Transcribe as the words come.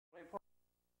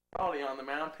Tolley on the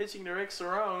mound, pitching to Rick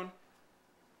Cerrone.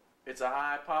 It's a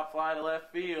high pop fly to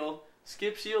left field.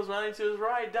 Skip Shields running to his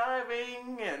right,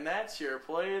 diving, and that's your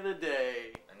play of the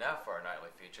day. And now for our nightly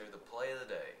feature, the play of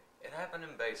the day. It happened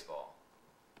in baseball.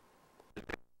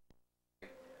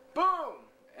 Boom!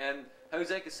 And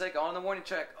Jose Canseco on the warning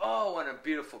track. Oh, and a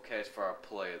beautiful catch for our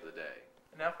play of the day.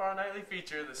 And now for our nightly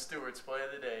feature, the Stewart's play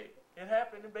of the day. It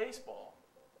happened in baseball.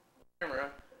 Camera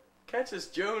catches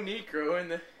Joe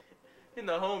Niekro in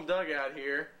the home dugout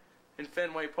here in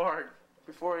Fenway Park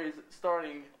before his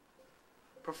starting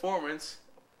performance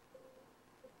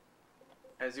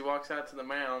as he walks out to the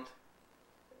mound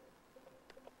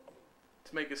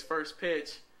to make his first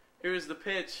pitch. Here's the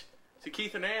pitch to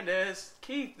Keith Hernandez.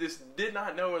 Keith just did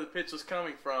not know where the pitch was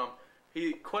coming from.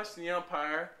 He questioned the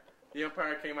umpire. The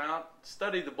umpire came out,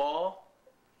 studied the ball,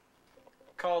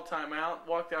 called timeout,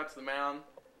 walked out to the mound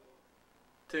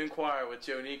to inquire with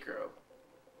Joe Niekro.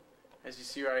 As you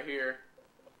see right here,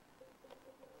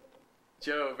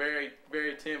 Joe, very,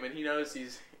 very timid. He knows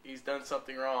he's done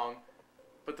something wrong.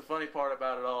 But the funny part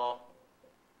about it all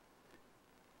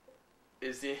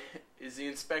is the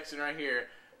inspection right here,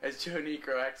 as Joe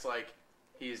Niekro acts like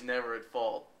he is never at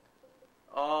fault.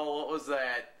 Oh, what was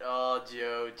that? Oh,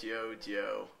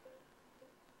 Joe.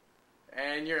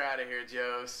 And you're out of here,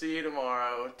 Joe. See you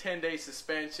tomorrow. 10-day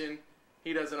suspension.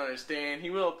 He doesn't understand. He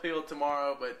will appeal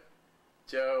tomorrow, but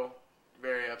Joe,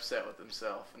 very upset with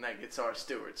himself. And that gets our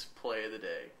Stewart's play of the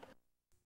day.